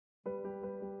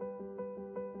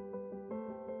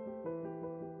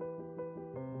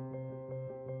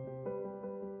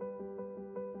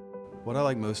What I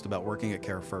like most about working at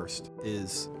CareFirst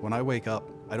is when I wake up,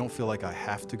 I don't feel like I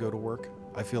have to go to work.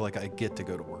 I feel like I get to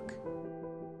go to work.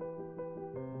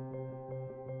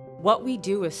 What we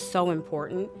do is so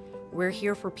important. We're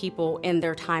here for people in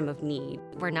their time of need.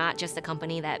 We're not just a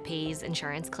company that pays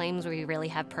insurance claims. We really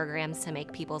have programs to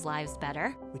make people's lives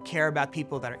better. We care about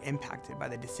people that are impacted by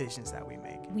the decisions that we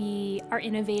make. We are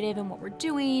innovative in what we're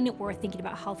doing. We're thinking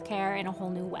about healthcare in a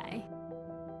whole new way.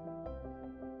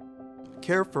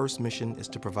 CareFirst's mission is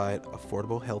to provide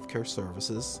affordable healthcare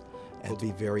services and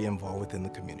be very involved within the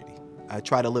community. I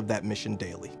try to live that mission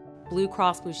daily.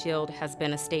 BlueCross BlueShield has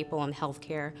been a staple in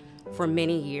healthcare for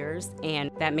many years, and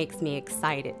that makes me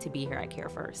excited to be here at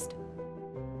CareFirst.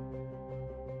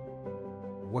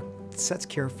 What sets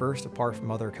CareFirst apart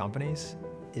from other companies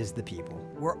is the people.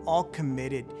 We're all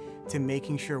committed to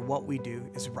making sure what we do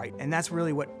is right, and that's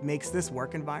really what makes this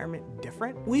work environment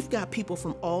different. We've got people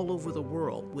from all over the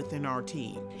world within our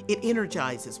team. It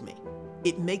energizes me.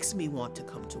 It makes me want to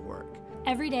come to work.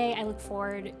 Every day I look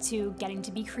forward to getting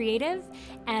to be creative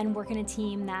and work in a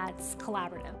team that's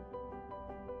collaborative.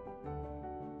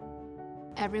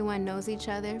 Everyone knows each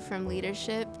other, from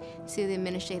leadership to the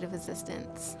administrative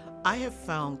assistants. I have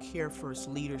found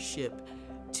CareFirst leadership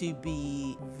to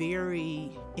be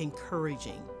very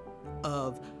encouraging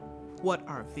of what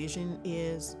our vision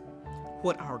is,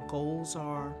 what our goals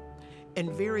are, and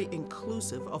very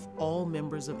inclusive of all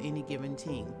members of any given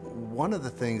team. One of the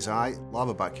things I love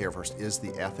about CareFirst is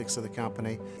the ethics of the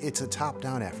company. It's a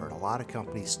top-down effort. A lot of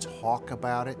companies talk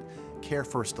about it.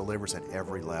 CareFirst delivers at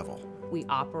every level. We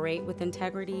operate with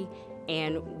integrity,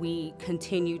 and we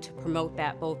continue to promote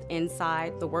that both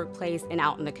inside the workplace and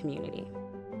out in the community.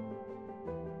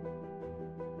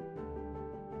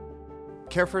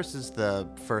 CareFirst is the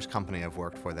first company I've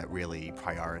worked for that really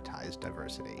prioritized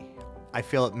diversity. I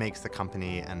feel it makes the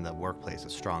company and the workplace a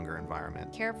stronger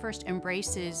environment. CareFirst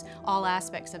embraces all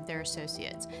aspects of their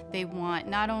associates. They want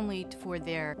not only for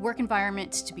their work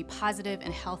environment to be positive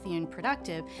and healthy and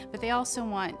productive, but they also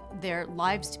want their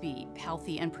lives to be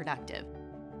healthy and productive.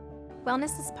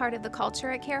 Wellness is part of the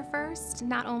culture at CareFirst,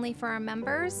 not only for our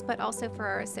members, but also for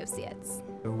our associates.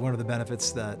 One of the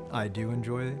benefits that I do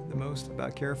enjoy the most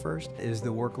about CareFirst is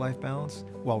the work-life balance.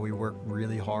 While we work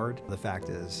really hard, the fact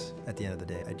is, at the end of the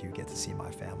day, I do get to see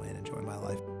my family and enjoy my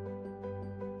life.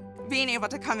 Being able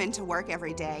to come into work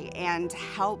every day and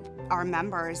help our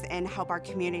members and help our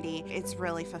community, it's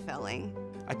really fulfilling.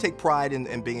 I take pride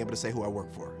in being able to say who I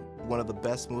work for. One of the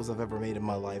best moves I've ever made in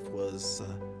my life was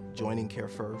joining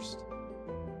CareFirst.